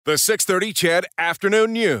The 6:30 CHED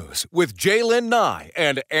Afternoon News with Jaylen Nye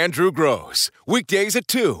and Andrew Gross. Weekdays at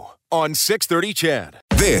 2 on 6:30 CHED.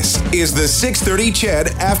 This is the 6:30 CHED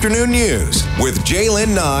Afternoon News with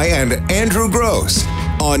Jaylen Nye and Andrew Gross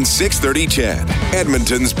on 6:30 CHED,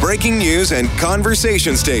 Edmonton's breaking news and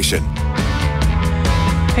conversation station.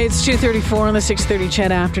 Hey, it's 2:34 on the 6:30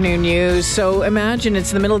 CHED Afternoon News. So imagine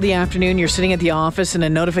it's in the middle of the afternoon, you're sitting at the office and a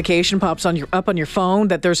notification pops up on your phone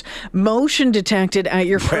that there's motion detected at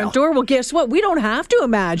your front door. Well, guess what? We don't have to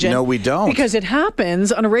imagine. No, we don't. Because it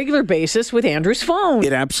happens on a regular basis with Andrew's phone.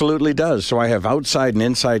 It absolutely does. So I have outside and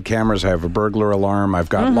inside cameras. I have a burglar alarm. I've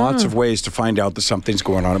got lots of ways to find out that something's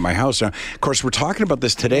going on at my house. Now, of course, we're talking about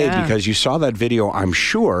this today because you saw that video, I'm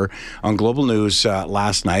sure, on Global News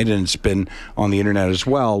last night, and it's been on the internet as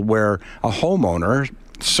well, where a homeowner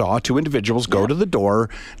saw two individuals go to the door,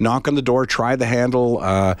 knock on the door, try the handle,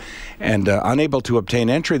 and unable to obtain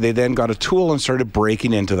entry. They then got a tool and started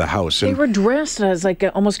breaking into the house. They were dressed as like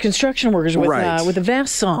almost construction workers with the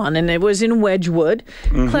vests on, and it was in Wedgwood.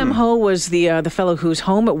 Clem Ho was the fellow whose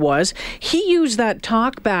home it was. He used that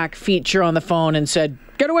talkback feature on the phone and said,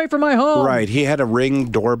 "Get away from my home." Right. He had a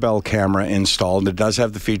Ring doorbell camera installed. It does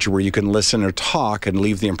have the feature where you can listen or talk and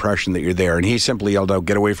leave the impression that you're there. And he simply yelled out,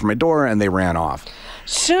 "Get away from my door," and they ran off.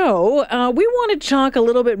 So we wanted to talk a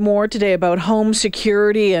little bit more today about home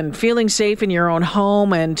security and feeling safe in your own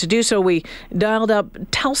home. And to do so, we dialed up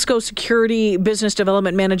TELSCO Security Business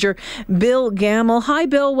Development Manager Bill Gammel. Hi,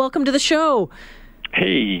 Bill. Welcome to the show.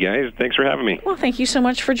 Hey, you guys. Thanks for having me. Well, thank you so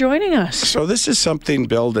much for joining us. So this is something,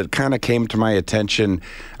 Bill, that kind of came to my attention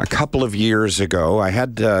a couple of years ago. I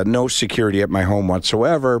had no security at my home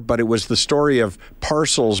whatsoever, but it was the story of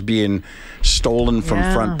parcels being stolen from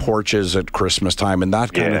front porches at Christmas time and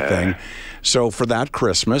that kind of thing. So for that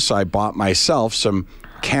Christmas, I bought myself some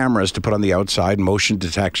cameras to put on the outside, motion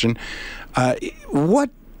detection. What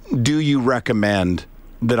do you recommend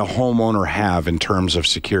that a homeowner have in terms of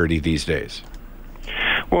security these days?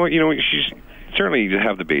 Well, you certainly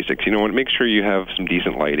have the basics. Make sure you have some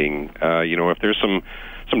decent lighting. If there's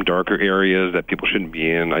some darker areas that people shouldn't be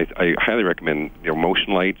in, I highly recommend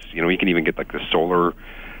motion lights. You can even get like the solar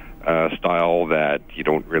style that you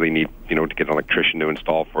don't really need to get an electrician to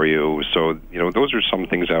install for you. So those are some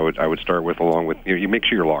things I would start with, along with you make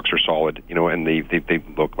sure your locks are solid. And they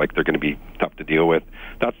look like they're going to be tough to deal with.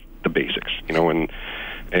 That's the basics.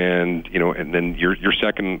 And then your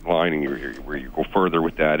second line, and where you go further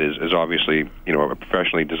with that is obviously a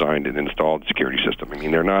professionally designed and installed security system. I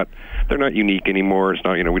mean, they're not unique anymore. It's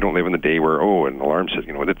not we don't live in the day where an alarm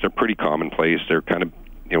system. They're pretty commonplace. They're kind of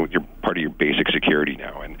you're part of your basic security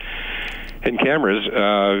now. And cameras,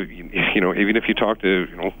 even if you talk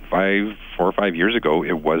to 4 or 5 years ago,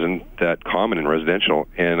 it wasn't that common in residential.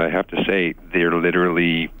 And I have to say,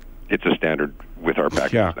 it's a standard with our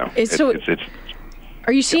packages now.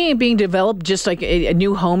 Are you seeing it being developed just like a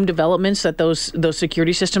new home developments that those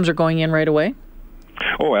security systems are going in right away?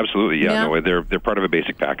 Oh, absolutely. Yeah. No, they're part of a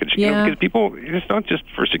basic package. Because people, it's not just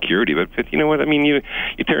for security, but you know what I mean. You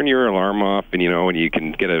turn your alarm off, and and you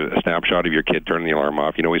can get a snapshot of your kid turning the alarm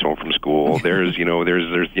off. He's home from school. There's your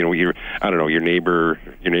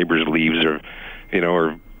neighbor's leaves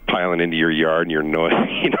are piling into your yard,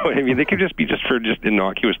 and they could just be for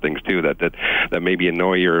innocuous things too that maybe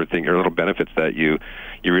annoy you or little benefits that you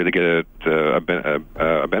really get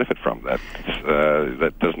a benefit from. That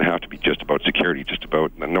doesn't have to be just about security, just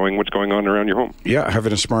about knowing what's going on around your home. Yeah,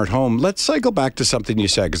 having a smart home. Let's cycle back to something you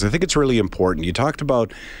said, because I think it's really important. You talked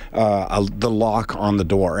about the lock on the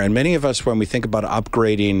door, and many of us, when we think about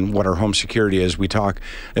upgrading what our home security is, we talk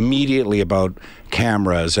immediately about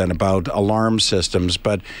cameras and about alarm systems.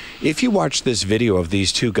 But if you watch this video of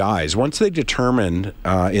these two guys, once they determine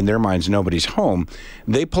in their minds nobody's home,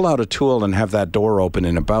 they pull out a tool and have that door open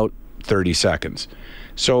in about 30 seconds.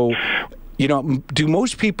 So, do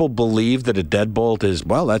most people believe that a deadbolt is,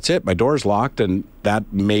 well, that's it, my door's locked, and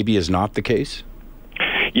that maybe is not the case?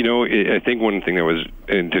 I think one thing that was,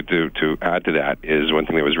 and to add to that, is one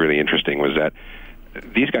thing that was really interesting was that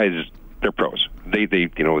these guys, they're pros. They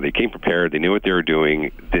came prepared. They knew what they were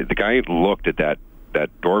doing. The guy looked at that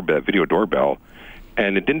video doorbell,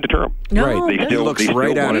 and it didn't deter him. No, they still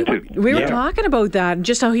wanted to. We were talking about that, and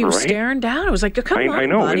just how he was staring down. It was like, come on, I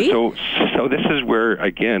know. buddy. And so this is where,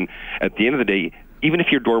 again, at the end of the day, even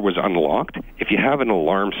if your door was unlocked, if you have an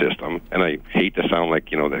alarm system, and I hate to sound like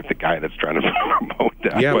the guy that's trying to promote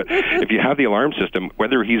that, but if you have the alarm system,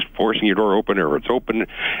 whether he's forcing your door open or it's open,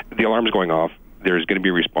 the alarm's going off. There's going to be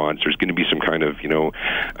a response. There's going to be some kind of,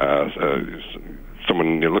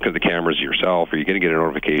 someone look at the cameras yourself, or you're going to get a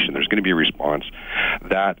notification. There's going to be a response.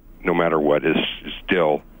 That, no matter what, is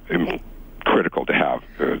still critical to have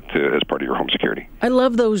as part of your home security. I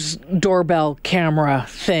love those doorbell camera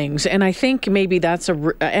things, and I think maybe that's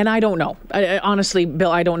and I don't know. Honestly,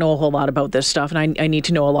 Bill, I don't know a whole lot about this stuff, and I need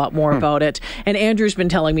to know a lot more about it. And Andrew's been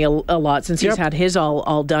telling me a lot since he's had his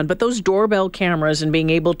all done. But those doorbell cameras and being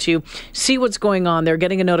able to see what's going on there,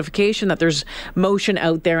 getting a notification that there's motion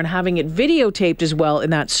out there, and having it videotaped as well in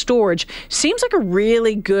that storage seems like a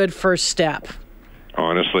really good first step.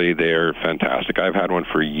 Honestly, they're fantastic. I've had one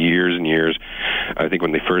for years and years. I think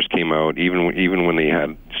when they first came out, even when they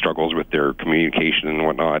had struggles with their communication and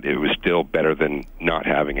whatnot, it was still better than not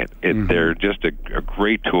having it. They're just a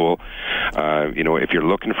great tool. If you're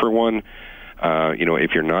looking for one,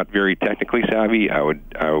 if you're not very technically savvy, I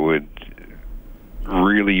would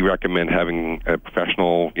really recommend having a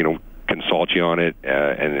professional, consult you on it,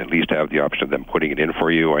 and at least have the option of them putting it in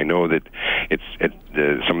for you. I know that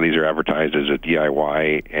some of these are advertised as a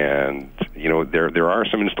DIY, and there are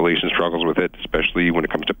some installation struggles with it, especially when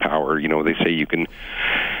it comes to power. They say you can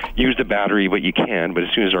use the battery, but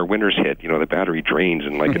as soon as our winters hit, the battery drains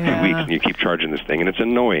in like a 2 weeks, and you keep charging this thing, and it's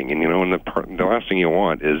annoying. And the last thing you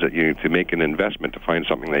want is that to make an investment to find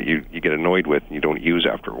something that you get annoyed with and you don't use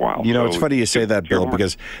after a while. It's funny you say that, Bill,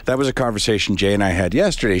 because that was a conversation Jay and I had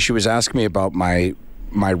yesterday. She was asking me about my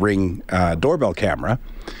Ring doorbell camera.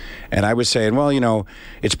 And I was saying, well,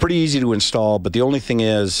 it's pretty easy to install, but the only thing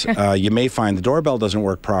is you may find the doorbell doesn't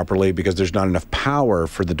work properly because there's not enough power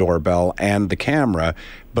for the doorbell and the camera,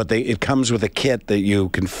 but it comes with a kit that you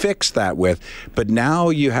can fix that with. But now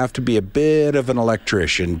you have to be a bit of an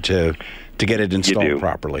electrician to get it installed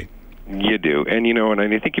properly. You do, and and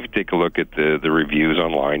I think if you take a look at the reviews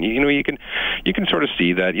online, you can sort of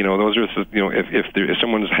see that those are if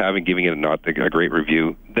someone's giving it not a great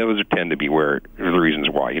review, those tend to be the reasons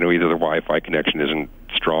why. Either the Wi-Fi connection isn't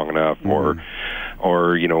strong enough, or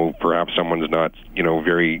perhaps someone's not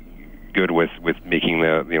very good with making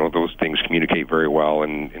those things communicate very well,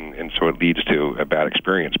 and so it leads to a bad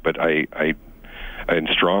experience. But I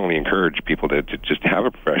strongly encourage people to just have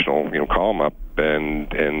a professional, call them up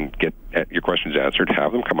and get your questions answered,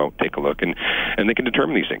 have them come out, take a look, and they can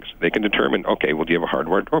determine these things. They can determine, okay, well, do you have a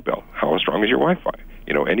hardwired doorbell? How strong is your Wi-Fi?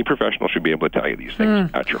 Any professional should be able to tell you these things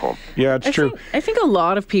at your home. Yeah, it's true. I think a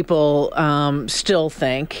lot of people still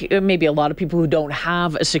think, maybe a lot of people who don't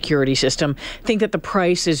have a security system, think that the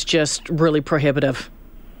price is just really prohibitive.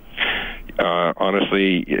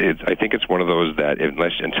 Honestly, I think it's one of those that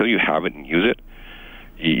until you have it and use it,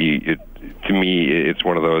 to me, it's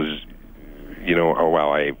one of those,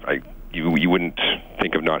 you wouldn't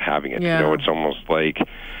think of not having it. Yeah. It's almost like,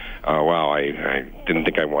 I didn't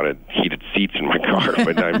think I wanted heated seats in my car,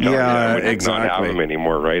 but I'm telling you, I would not have them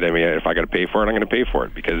anymore, right? I mean, if I got to pay for it, I'm going to pay for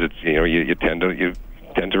it because it's, you tend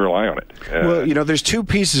to rely on it. Well, there's two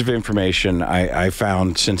pieces of information I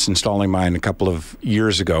found since installing mine a couple of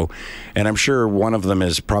years ago, and I'm sure one of them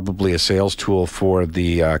is probably a sales tool for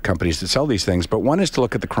the companies that sell these things, but one is to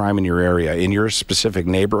look at the crime in your area, in your specific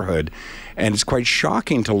neighborhood, and it's quite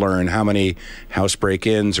shocking to learn how many house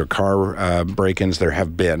break-ins or car break-ins there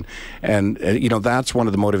have been. And, that's one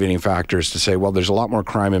of the motivating factors to say, well, there's a lot more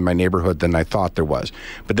crime in my neighborhood than I thought there was.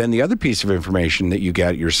 But then the other piece of information that you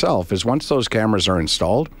get yourself is once those cameras are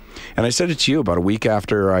installed, and I said it to you about a week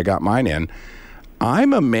after I got mine in,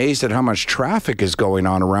 I'm amazed at how much traffic is going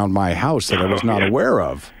on around my house that I was not aware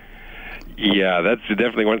of. Yeah, that's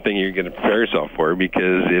definitely one thing you're going to prepare yourself for,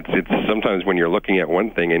 because it's sometimes when you're looking at one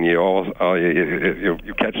thing and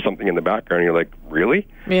you catch something in the background and you're like, really?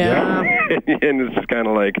 Yeah. And it's kind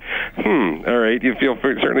of like, all right. You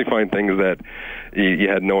certainly find things that you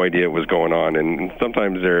had no idea was going on, and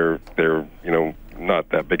sometimes they're not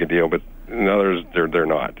that big a deal, but in others, they're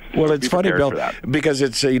not. Well, So it's be funny, prepared Bill, for that. because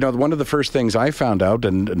it's, one of the first things I found out,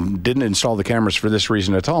 and didn't install the cameras for this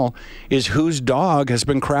reason at all, is whose dog has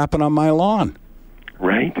been crapping on my lawn.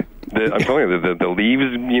 Right? I'm telling you, the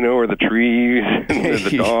leaves, or the trees,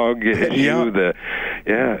 the dog issue,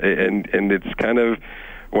 and it's kind of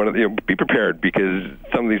one of be prepared, because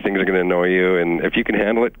some of these things are going to annoy you, and if you can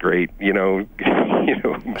handle it, great,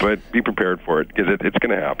 but be prepared for it, because it's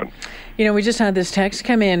going to happen. We just had this text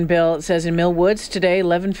come in, Bill. It says, in Mill Woods today,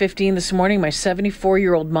 11:15 this morning, my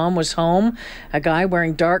 74-year-old mom was home. A guy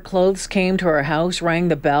wearing dark clothes came to our house, rang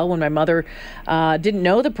the bell. When my mother didn't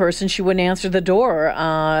know the person, she wouldn't answer the door.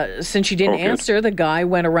 Since she didn't answer, the guy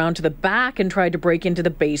went around to the back and tried to break into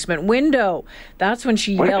the basement window. That's when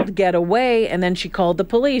she yelled, get away, and then she called the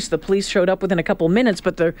police. The police showed up within a couple minutes,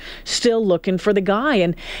 but they're still looking for the guy.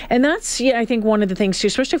 And that's, I think, one of the things too,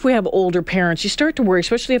 especially if we have older parents, you start to worry,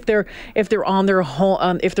 especially if they're on their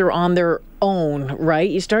home, if they're on their own, right?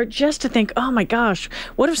 You start just to think, oh my gosh,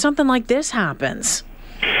 what if something like this happens?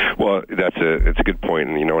 Well, it's a good point,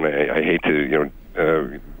 and and I hate to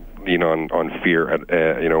lean on fear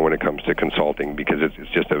when it comes to consulting, because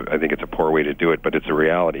it's just I think it's a poor way to do it, but it's a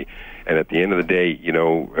reality. And at the end of the day,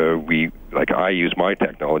 I use my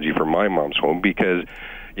technology for my mom's home because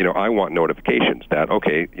I want notifications that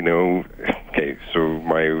so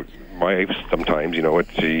my wife sometimes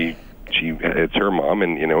it's her mom,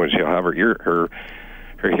 and she'll have her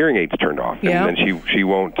hearing aids turned off, and then she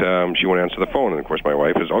won't answer the phone. And of course, my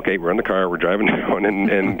wife is, okay, we're in the car, we're driving down,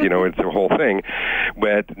 and it's a whole thing.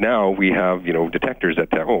 But now we have detectors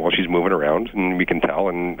that tell, she's moving around, and we can tell.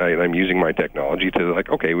 And I'm using my technology to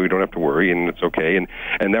okay, we don't have to worry, and it's okay.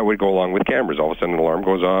 And that would go along with cameras. All of a sudden, an alarm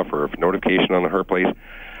goes off or a notification on her place.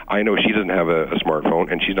 I know she doesn't have a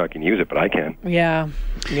smartphone, and she's not going to use it, but I can. Yeah.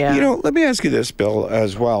 Let me ask you this, Bill,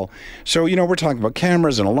 as well. So, we're talking about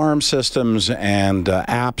cameras and alarm systems and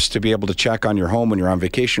apps to be able to check on your home when you're on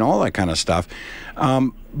vacation, all that kind of stuff.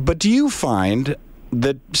 But do you find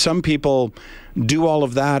that some people do all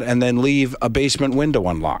of that and then leave a basement window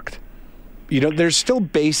unlocked? There's still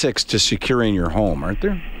basics to securing your home, aren't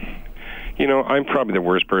there? I'm probably the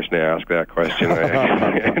worst person to ask that question,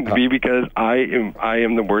 because I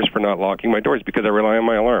am the worst for not locking my doors because I rely on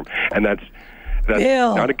my alarm, and that's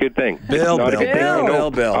Bill. not a good thing. Bill.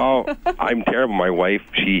 Oh, I'm terrible. My wife,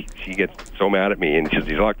 she gets so mad at me, and she's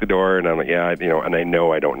locked the door, and I'm like, and I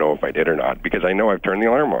know I don't know if I did or not because I know I've turned the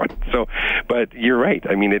alarm on. So, but you're right.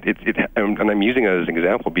 I mean, and I'm using it as an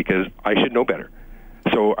example because I should know better.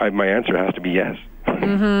 So my answer has to be yes.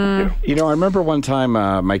 Mm-hmm. I remember one time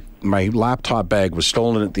my laptop bag was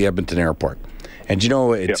stolen at the Edmonton airport. And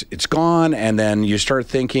it's gone, and then you start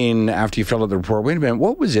thinking after you fill out the report, wait a minute,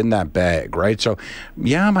 what was in that bag, right? So,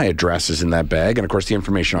 my address is in that bag, and of course the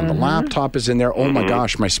information on the laptop is in there. Oh my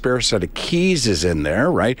gosh, my spare set of keys is in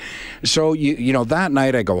there, right? So, that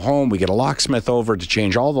night I go home, we get a locksmith over to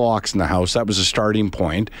change all the locks in the house. That was a starting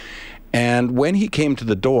point. And when he came to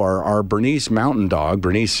the door, our Bernice Mountain Dog,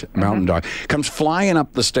 comes flying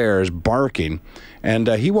up the stairs, barking. And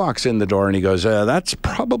he walks in the door and he goes, that's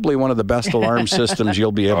probably one of the best alarm systems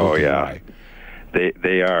you'll be able to buy.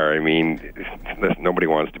 They are. I mean, nobody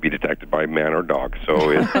wants to be detected by man or dog.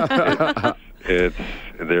 So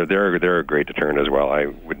they're a great deterrent as well. I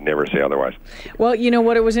would never say otherwise. Well, you know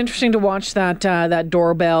what? It was interesting to watch that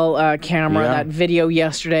doorbell camera, that video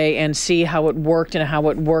yesterday, and see how it worked and how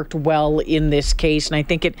it worked well in this case. And I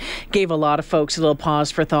think it gave a lot of folks a little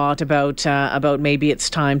pause for thought about maybe it's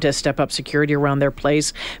time to step up security around their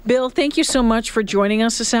place. Bill, thank you so much for joining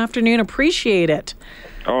us this afternoon. Appreciate it.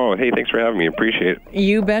 Oh, hey, thanks for having me. Appreciate it.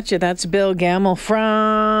 You betcha. That's Bill Gammel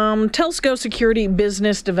from TELSCO Security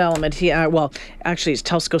Business Development. Actually, it's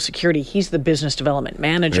TELSCO Security. He's the business development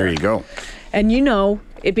manager. There you go. And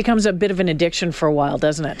it becomes a bit of an addiction for a while,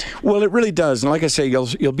 doesn't it? Well, it really does. And like I say,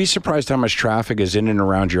 you'll be surprised how much traffic is in and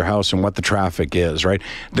around your house and what the traffic is, right?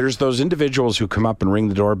 There's those individuals who come up and ring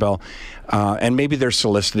the doorbell, and maybe they're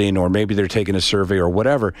soliciting or maybe they're taking a survey or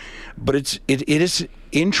whatever. But it is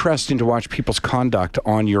interesting to watch people's conduct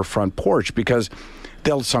on your front porch because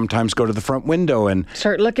they'll sometimes go to the front window and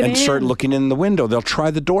start looking in the window. They'll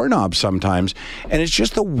try the doorknob sometimes, and it's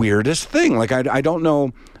just the weirdest thing. Like I don't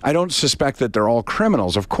know. I don't suspect that they're all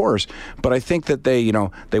criminals, of course, but I think that they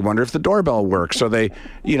wonder if the doorbell works, so they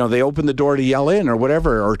open the door to yell in or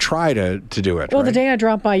whatever, or try to do it. Well, right? The day I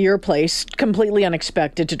dropped by your place, completely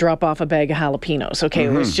unexpected, to drop off a bag of jalapenos. Okay,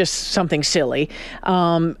 It was just something silly.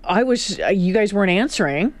 You guys weren't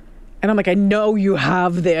answering. And I'm like, I know you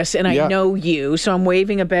have this, and I know you. So I'm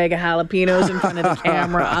waving a bag of jalapenos in front of the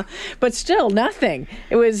camera. But still, nothing.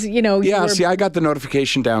 It was, see, I got the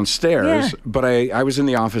notification downstairs, but I was in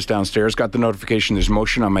the office downstairs, got the notification there's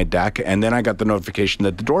motion on my deck, and then I got the notification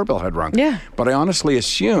that the doorbell had rung. Yeah. But I honestly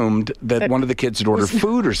assumed that one of the kids had ordered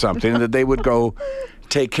food or something, and that they would go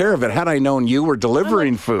take care of it. Had I known you were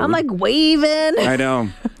delivering food. I'm like waving. I know.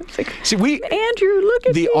 See, Andrew, look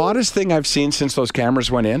at the me. oddest thing I've seen since those cameras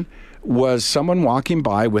went in was someone walking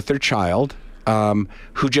by with their child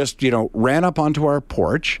who just, ran up onto our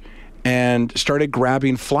porch and started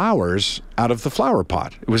grabbing flowers out of the flower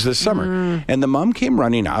pot. It was this summer. And the mom came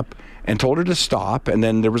running up and told her to stop, and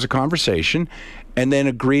then there was a conversation, and then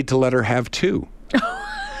agreed to let her have two.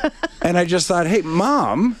 And I just thought, hey,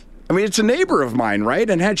 Mom, I mean, it's a neighbor of mine, right?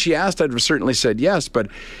 And had she asked, I'd have certainly said yes. But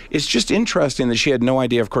it's just interesting that she had no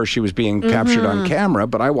idea, of course, she was being captured on camera,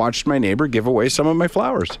 but I watched my neighbor give away some of my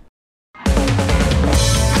flowers.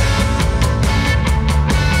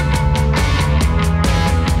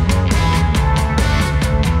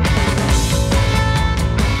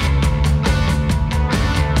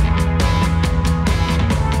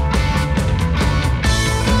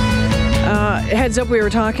 Heads up, we were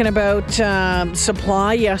talking about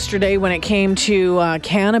supply yesterday when it came to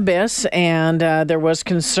cannabis, and there was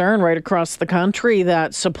concern right across the country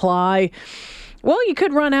that supply, well, you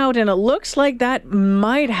could run out, and it looks like that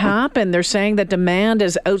might happen. They're saying that demand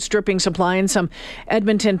is outstripping supply in some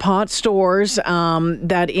Edmonton pot stores,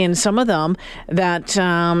 that in some of them that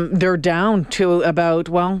they're down to about,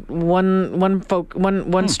 well,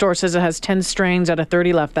 one store says it has 10 strains out of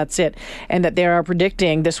 30 left. That's it. And that they are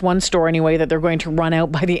predicting, this one store anyway, that they're going to run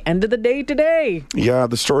out by the end of the day today. Yeah,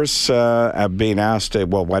 the stores have been asked,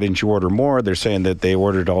 well, why didn't you order more? They're saying that they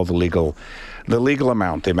ordered all the legal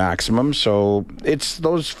amount, the maximum. So it's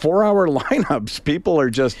those 4-hour lineups. People are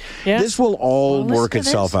just, this will all work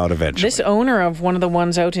itself out eventually. This owner of one of the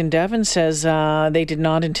ones out in Devon says they did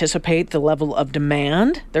not anticipate the level of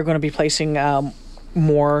demand. They're going to be placing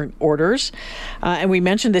more orders. And we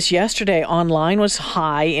mentioned this yesterday. Online was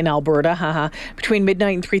high in Alberta. Between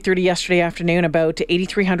midnight and 3:30 yesterday afternoon, about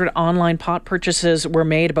 8,300 online pot purchases were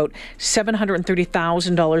made, about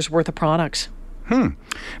 $730,000 worth of products. How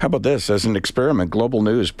about this? As an experiment, Global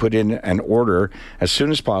News put in an order as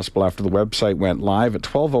soon as possible after the website went live at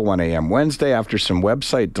 12:01 a.m. Wednesday. After some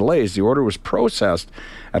website delays, the order was processed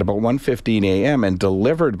at about 1:15 a.m. and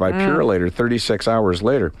delivered by Purolator 36 hours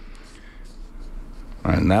later.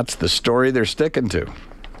 And that's the story they're sticking to.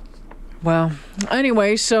 Well,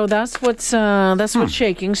 anyway, so that's what's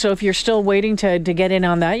shaking. So if you're still waiting to get in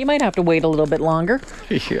on that, you might have to wait a little bit longer.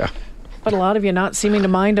 Yeah. But a lot of you not seeming to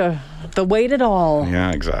mind the wait at all.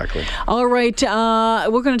 Yeah, exactly. All right,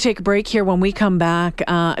 we're going to take a break here. When we come back,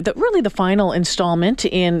 really the final installment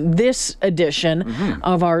in this edition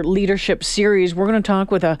of our leadership series, we're going to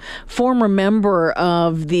talk with a former member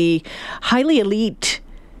of the highly elite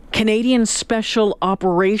Canadian Special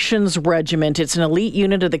Operations Regiment. It's an elite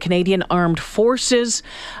unit of the Canadian Armed Forces.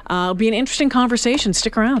 It'll be an interesting conversation.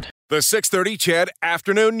 Stick around. The 6:30 CHED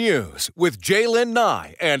Afternoon News with Jaylen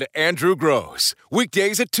Nye and Andrew Gross.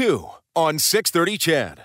 Weekdays at 2 on 6:30 CHED.